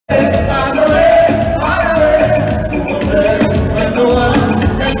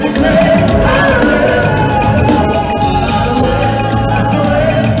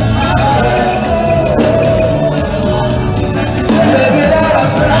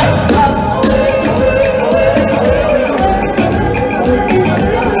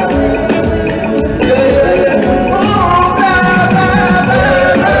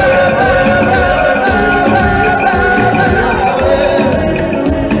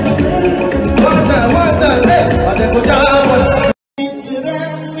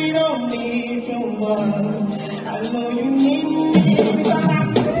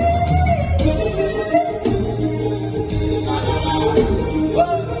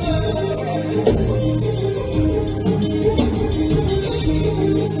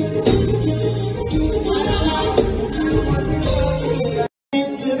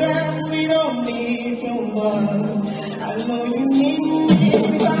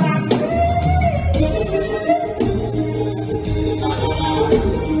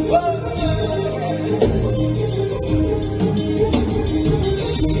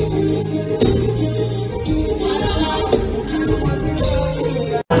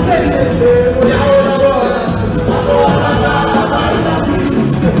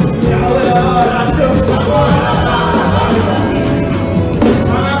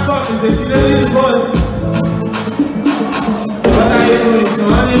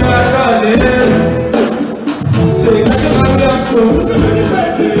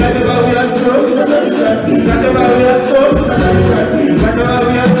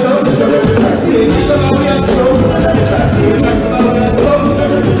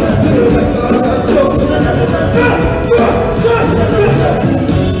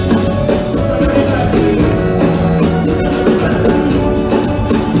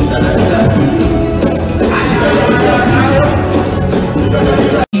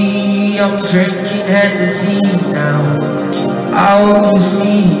I'm drinking Headies now. I hope you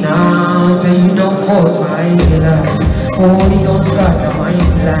see now. Say you don't cause my glass. Holy don't scatter my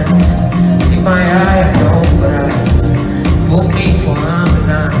plans. See my eye, I don't brass. Book me for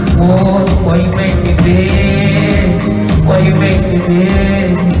ambulance. Why you make me big? Why you make me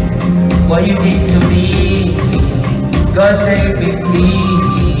big? What you did to me? God save me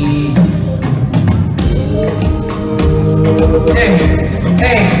please.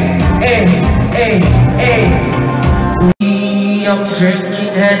 Hey, hey, hey. I'm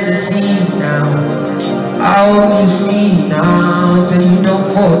drinking Headies now. I hope you see now. Say you don't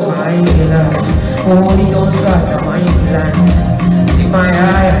cause my glass. Holy don't scatter my plans. See my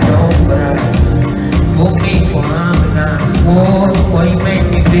eye, I don't brass. Book me for ambulance. Why you make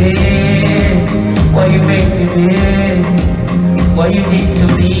me big? Why you make me big? What you did to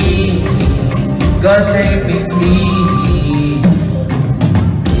me? God save me please.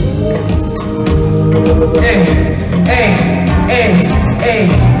 Hey, hey, hey, hey,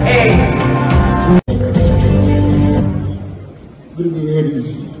 hey. Good evening, ladies.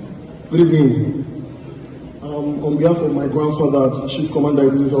 Good evening. On behalf of my grandfather, Chief Commander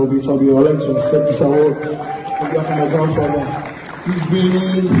Headies Awards, I'd like to accept this award on behalf of my grandfather. He's been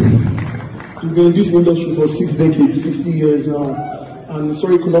in this industry for 6 decades, 60 years now. And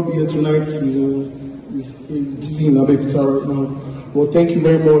sorry he could not be here tonight. He's busy in Abeokuta right now. Well, thank you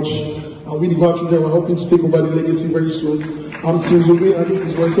very much. And we the grandchildren are hoping to take over the legacy very soon. I'm Tinzobe, and this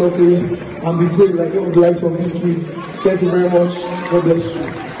is myself here. I'm the great, like all the lights of history. Thank you very much. God bless you.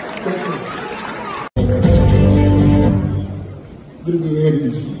 Thank you. Good evening,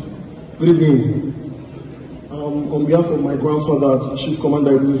 ladies. Good evening. On behalf of my grandfather, Chief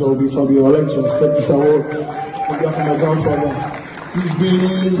Commander Headies Awards, I'd like to accept this award on behalf of my grandfather. He's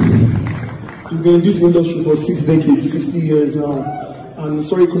been in this industry for 6 decades, 60 years now. And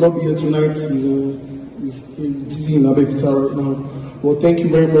sorry he could not be here tonight. He's busy in Abeokuta right now. Well, thank you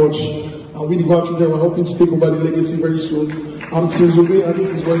very much. And we the grandchildren are hoping to take over the legacy very soon. I'm Tinzobe, and this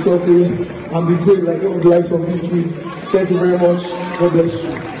is myself here. I'm the great, like all the lights of history. Thank you very much. God bless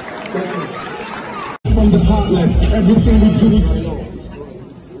you. Thank you. From the heart, like everything we do is.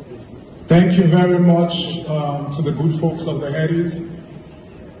 Thank you very much to the good folks of the Headies.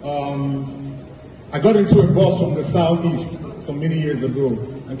 I got into a bus from the southeast so many years ago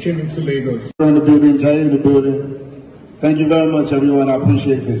and came into Lagos. In the building, Jay in the building. Thank you very much, everyone. I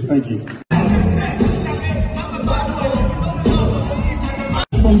appreciate this. Thank you.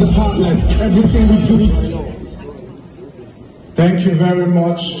 From the heart, like everything we do is. Thank you very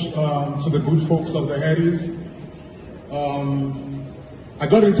much to the good folks of the Headies. I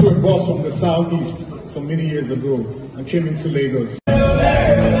got into a bus from the southeast so many years ago and came into Lagos.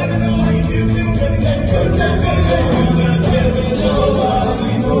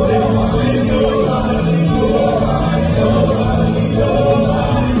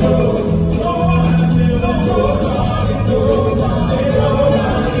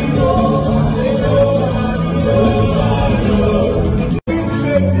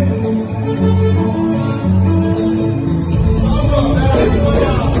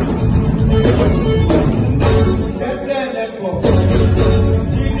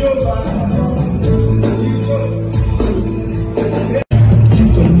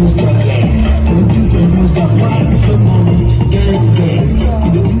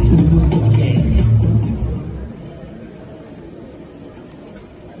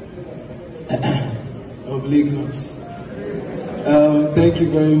 Of Lagos. Thank you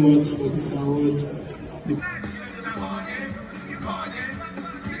very much for this award.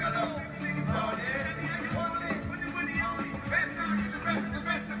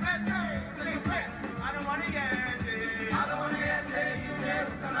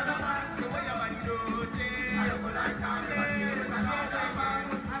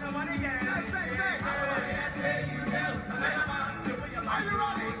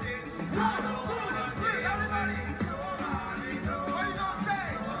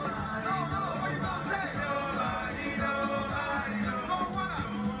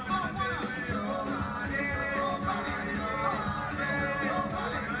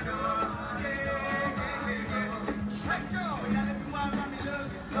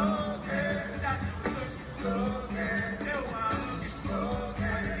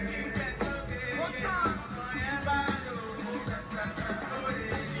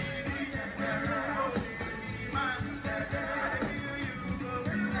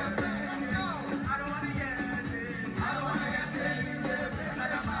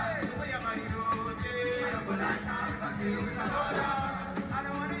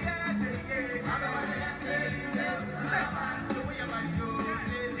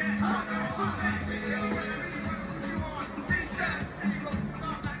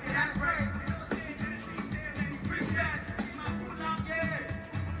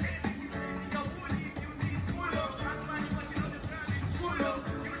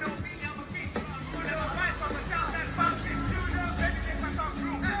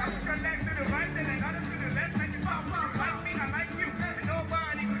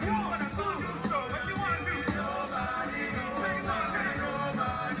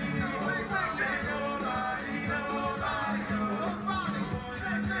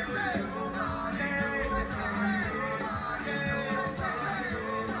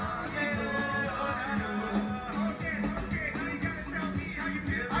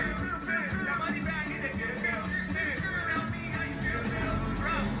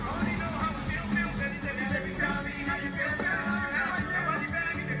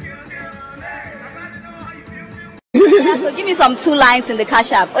 Yeah, so give me some 2 lines in the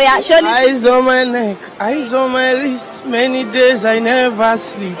Cash App. Oh yeah, show me. Eyes on my neck, eyes on my list. Many days I never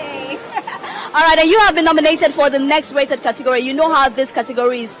sleep. Hey. All right, and you have been nominated for the next rated category. You know how this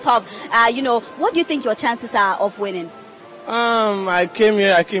category is tough. You know, what do you think your chances are of winning? I came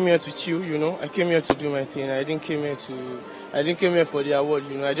here to chill, you know. I came here to do my thing. I didn't come here for the award,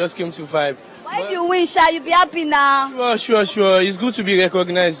 you know. I just came to vibe. Why if you win, Sha, you'll be happy now. Sure. It's good to be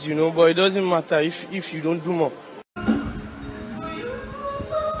recognized, you know, but it doesn't matter if you don't do more.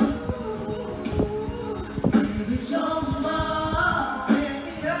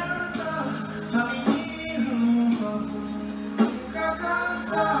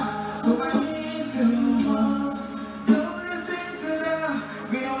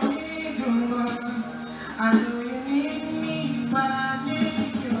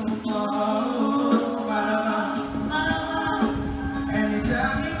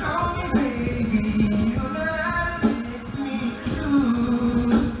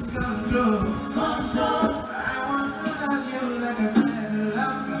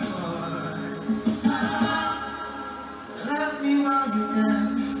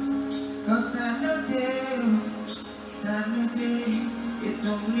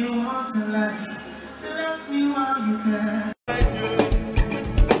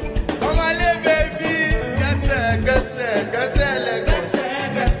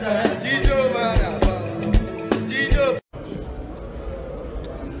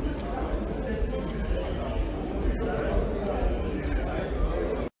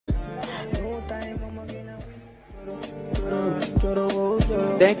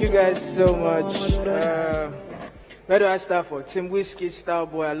 Thank you guys so much. Where do I start for? Tim Whiskey,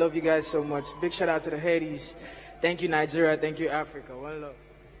 Starboy, I love you guys so much. Big shout out to the Headies. Thank you Nigeria, thank you Africa. One love.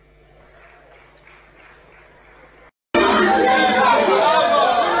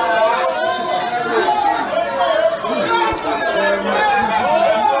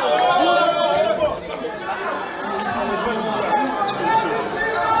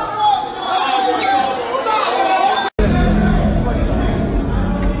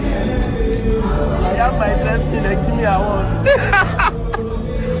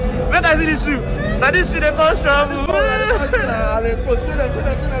 When I see this shoe, now this shoe they cause trouble.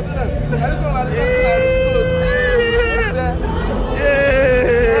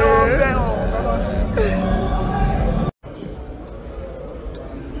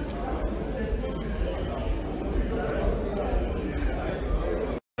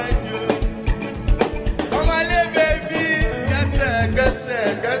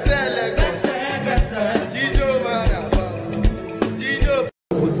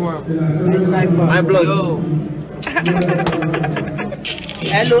 My blood.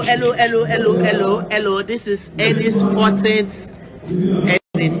 Hello. This is Headies 14th.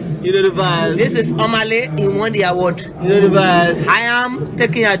 Headies. You know the vibes. This is OMAH LAY. He won the award. You know the vibes. I am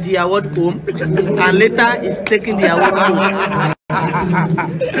taking the award home, and later is taking the award home.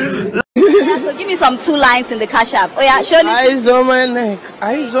 Yeah, so give me some 2 lines in the Cash App. Oh yeah, show me. Eyes on my neck,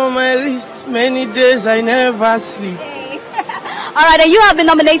 eyes on my list. Many days I never sleep. Hey. All right, and you have been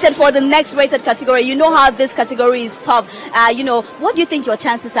nominated for the next rated category. You know how this category is tough. You know, what do you think your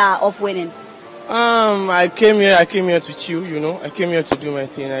chances are of winning? I came here to chill, you know. I came here to do my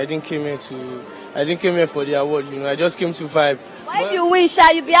thing. I didn't come here for the award, you know. I just came to vibe. Why if you win,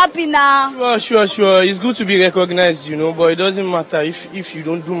 Sha, you'll be happy now. Sure. It's good to be recognized, you know, but it doesn't matter if you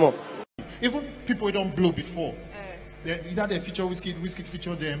don't do more. Even people who don't blow before, either they feature Whiskey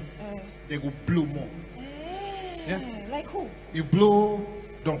feature them, they go blow more. Yeah. Like who? You blow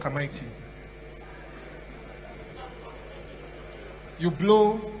Duncan Mighty. You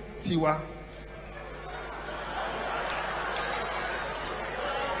blow TIWA.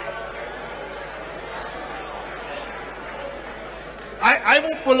 I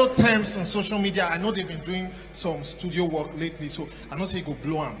even follow TEMS on social media. I know they've been doing some studio work lately, so I know say you go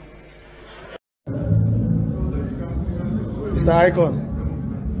blow them. Mr. Icon.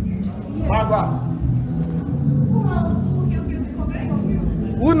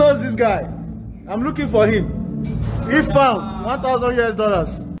 Who knows this guy? I'm looking for him. He found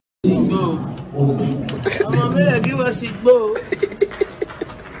 $1,000 I'm gonna give us a go.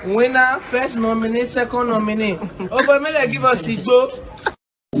 Winner, first nominee, second nominee. Over me, give us a go.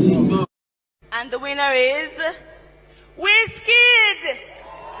 And the winner is Whiskey.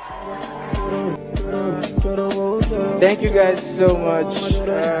 Thank you guys so much.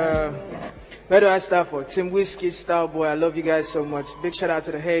 Where do I start for? Tim Whiskey, Starboy, I love you guys so much. Big shout out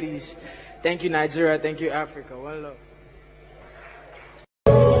to the Headies. Thank you Nigeria, thank you Africa. One love.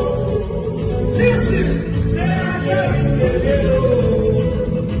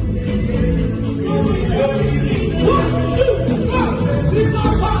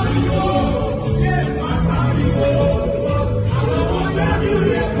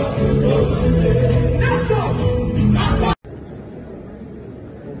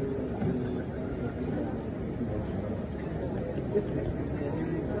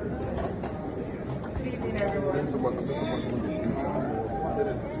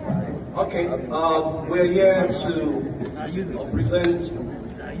 Okay, we're here to present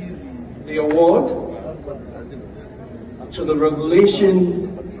the award to the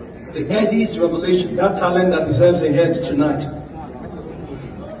revelation, the Headies revelation, that talent that deserves a head tonight.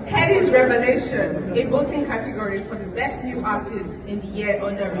 Headies Revelation, a voting category for the best new artist in the year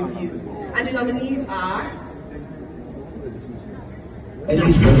under review. And the nominees are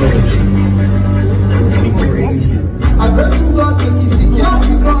Headies Revelation.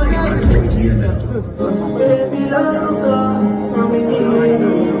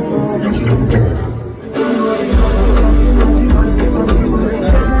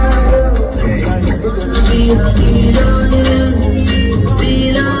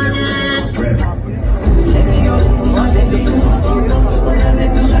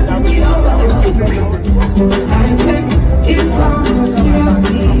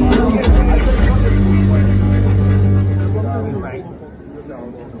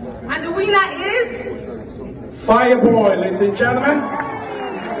 And the winner is FIREBOY, ladies and gentlemen.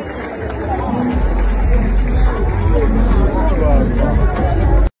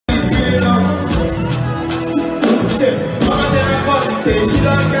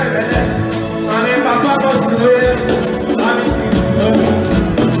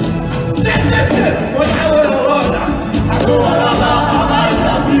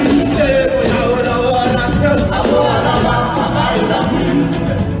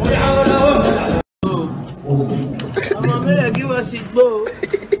 Give us it, bro.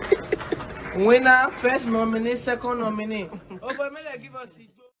 Winner, first nominee, second nominee. Give us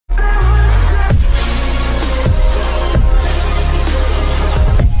it.